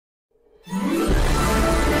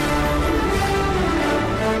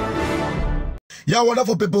Yeah,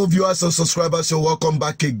 wonderful people, viewers and subscribers, so welcome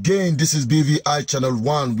back again. This is BVI Channel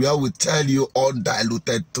 1, where we tell you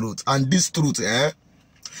undiluted truth. And this truth,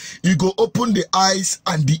 you go open the eyes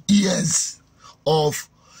and the ears of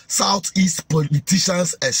Southeast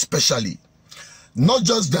politicians especially. Not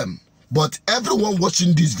just them, but everyone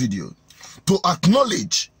watching this video, to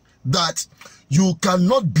acknowledge that you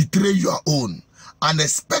cannot betray your own and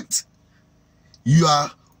expect your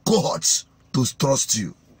cohorts to trust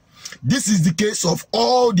you. This is the case of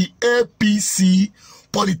all the APC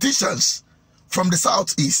politicians from the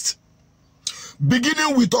Southeast.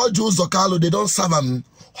 Beginning with Ojo Zokalo, they don't serve them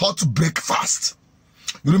hot breakfast.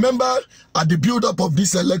 You remember at the build-up of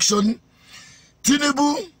this election,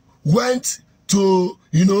 Tinubu went to,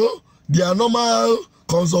 their normal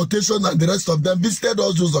consultation and the rest of them visited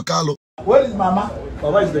Ojo Zokalo. Where is Mama?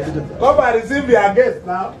 Mama is the kitchen. Come and receive your guest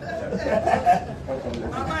now.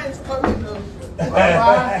 Mama is coming though. I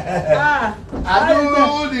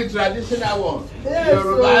know the traditional one.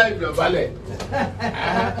 Yoruba ballet.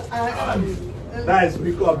 That is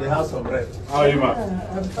Speaker of the House of Reps. How are you, ma?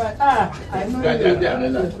 I'm fine. I know you.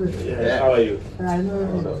 Yes, how are you? I know you.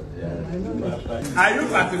 Are you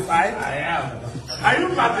satisfied? I am. Are you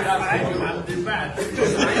satisfied? I'm the man.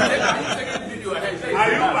 Are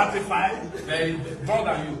you satisfied? Very more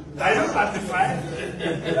than you. Are you satisfied?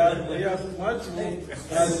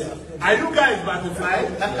 Are you guys satisfied?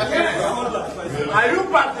 Are you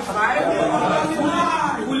satisfied?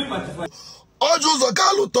 Ojo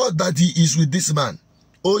Zokalo thought that he is with this man.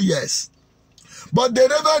 Oh yes. But they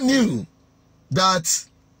never knew that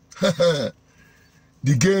the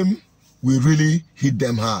game will really hit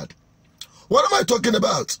them hard. What am I talking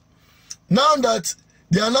about? Now that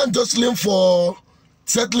they are not jostling for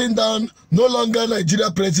settling down, no longer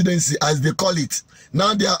Nigeria presidency as they call it.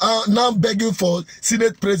 Now they are now begging for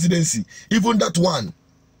Senate presidency. Even that one,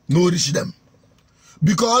 no reach them.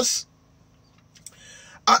 Because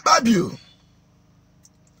Akpabio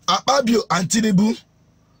and Tinubu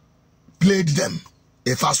played them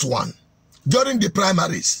a fast one during the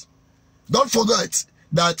primaries. Don't forget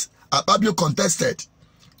that Akpabio contested.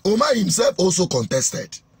 Omar himself also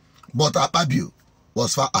contested. But Akpabio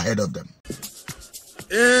was far ahead of them.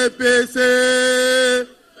 APC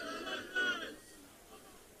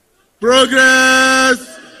Progress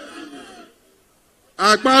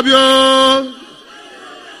Akpabio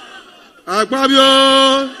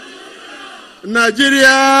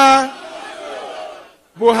Nigeria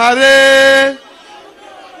Buhari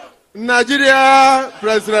Nigeria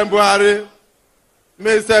President Buhari.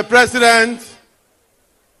 Mr. President,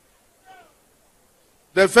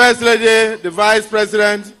 the First Lady, the Vice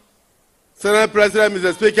President, Senate President,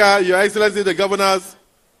 Mr. Speaker, Your Excellency, the Governors,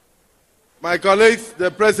 my colleagues, the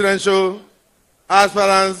presidential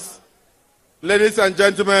aspirants, ladies and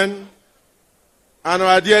gentlemen, and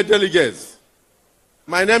our dear delegates.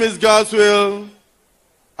 My name is Godswill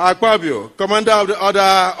Akpabio, Commander of the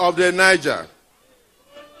Order of the Niger.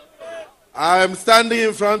 I am standing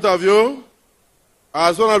in front of you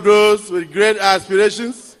as one of those with great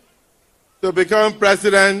aspirations to become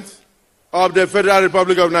President of the Federal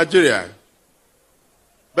Republic of Nigeria.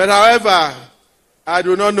 But however, I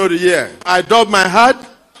do not know the year. I dub my heart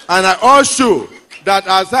and I assure that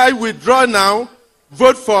as I withdraw now,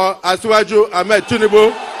 vote for Asiwaju Ahmed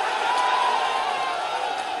Tinubu.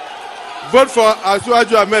 Vote for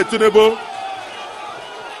Asiwaju Ahmed Tinubu.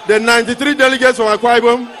 The 93 delegates from Akwa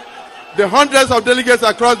Ibom, the hundreds of delegates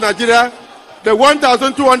across Nigeria, the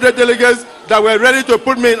 1,200 delegates that were ready to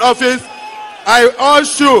put me in office, I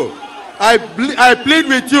assure, I plead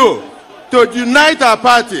with you to unite our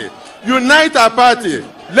party,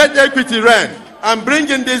 let equity reign, and bring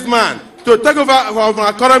in this man to take over from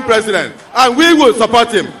our current president, and we will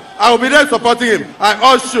support him. I will be there supporting him. I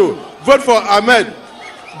assure, vote for Ahmed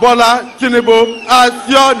Bola Tinubu as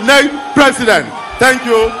your next president. Thank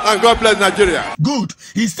you, and God bless Nigeria. Good.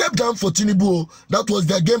 He stepped down for Tinubu. That was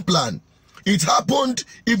their game plan. It happened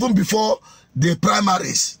even before the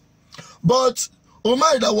primaries. But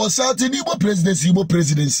Omar that was shouting Igbo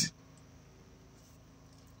presidency.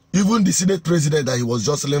 Even the Senate president that he was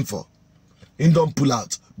jostling for, he don't pull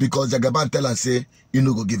out because Jagaban tell and say, you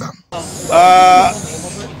no go give him.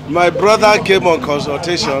 My brother came on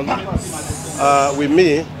consultation with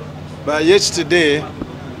me, but yesterday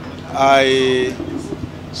I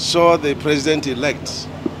saw the president-elect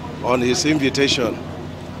on his invitation,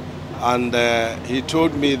 and he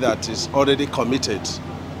told me that he's already committed,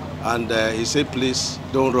 and he said, please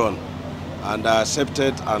don't run. And I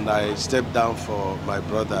accepted, and I stepped down for my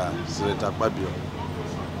brother, Senator Akpabio.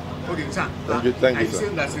 Okay, sir. Thank you, sir. Are you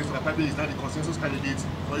saying that Senator Akpabio is not the consensus candidate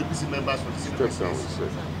for APC members for the Senate presidency?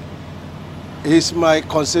 He's my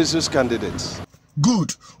consensus candidate.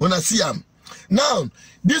 Good. When I see him. Now,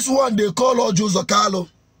 this one they call Ojo Zokalo.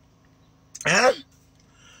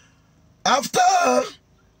 After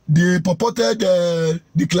the purported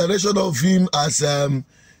declaration of him as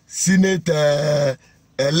Senate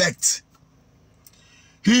elect,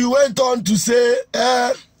 he went on to say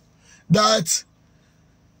that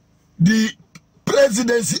the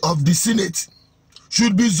presidency of the Senate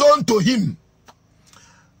should be zoned to him.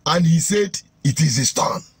 And he said it is his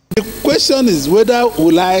turn. The question is whether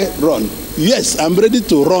will I run? Yes, I'm ready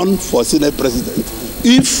to run for Senate President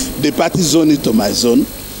if the party zone it to my zone,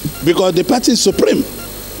 because the party is supreme.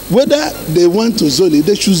 Whether they want to zone it,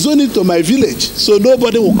 they should zone it to my village, so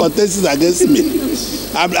nobody will contest it against me.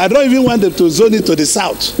 I don't even want them to zone it to the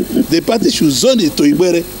south. The party should zone it to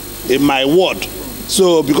Ibere in my ward.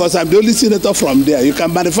 So, because I'm the only senator from there, you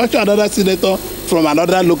can manufacture another senator from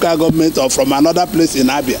another local government or from another place in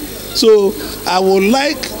Abia. So, I would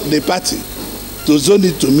like the party to zone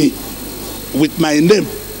it to me with my name.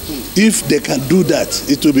 If they can do that,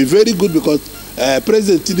 it will be very good, because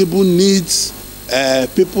President Tinubu needs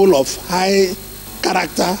people of high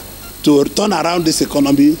character to turn around this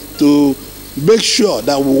economy, to make sure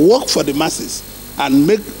that we work for the masses and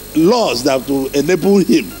make laws that will enable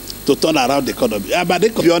him to turn around the economy. But they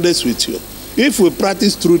can be honest with you. If we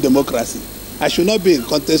practice true democracy, I should not be in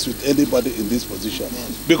contest with anybody in this position.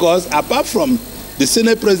 Because apart from the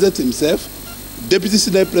Senate President himself, Deputy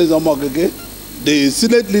Senate President Mogege, the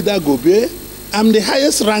Senate Leader Gobe, I'm the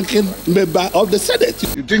highest ranking member of the Senate.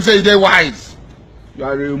 You think so they're wise? You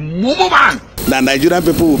are a mumu man. The Nigerian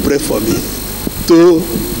people will pray for me to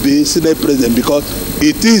be Senate President, because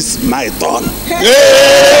it is my turn.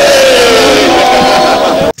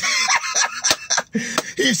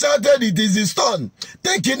 He shouted it is his turn,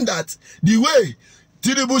 thinking that the way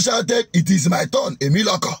Tinubu shouted it is my turn,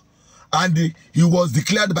 Emiloko, and he was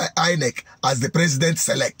declared by INEC as the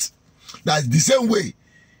president-select. That's the same way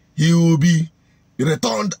he will be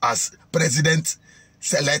returned as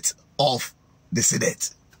president-select of the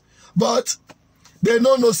Senate. But they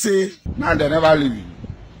no say. Now they never leave you.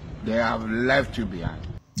 They have left you behind.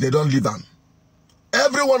 They don't leave them.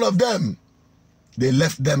 Every one of them, they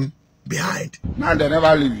left them behind. Now they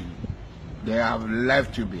never leave you. They have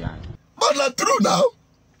left you behind. But not true now.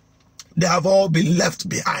 They have all been left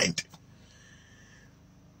behind.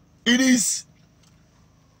 It is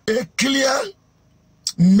a clear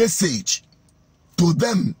message to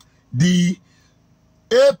them, the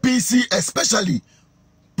APC, especially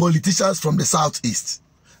politicians from the southeast.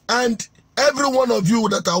 And every one of you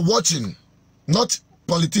that are watching, not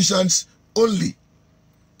politicians only,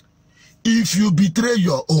 if you betray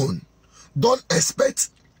your own, don't expect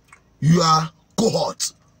your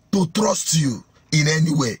cohort to trust you in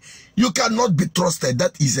any way. You cannot be trusted.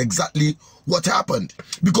 That is exactly what happened.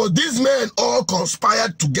 Because these men all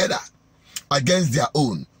conspired together against their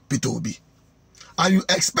own P2B. And you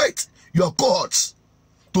expect your cohorts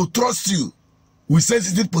to trust you with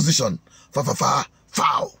sensitive position.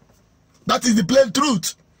 Foul. That is the plain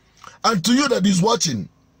truth. And to you that is watching,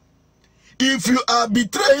 if you are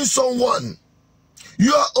betraying someone,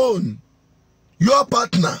 your own, your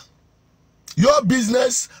partner, your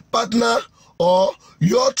business partner, or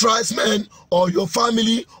your tribesman, or your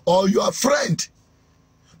family, or your friend,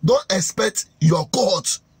 don't expect your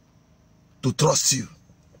cohort to trust you.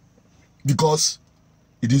 Because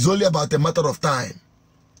it is only about a matter of time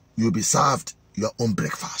you'll be served your own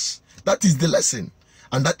breakfast. That is the lesson.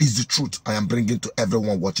 And that is the truth I am bringing to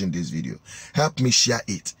everyone watching this video. Help me share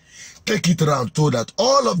it. Take it around so that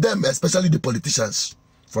all of them, especially the politicians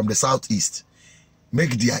from the southeast,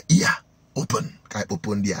 make their ear open.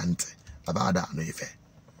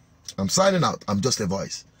 I'm signing out. I'm just a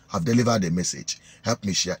voice. I've delivered a message. Help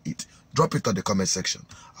me share it. Drop it on the comment section.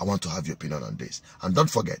 I want to have your opinion on this. And don't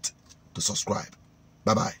forget to subscribe.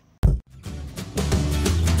 Bye-bye.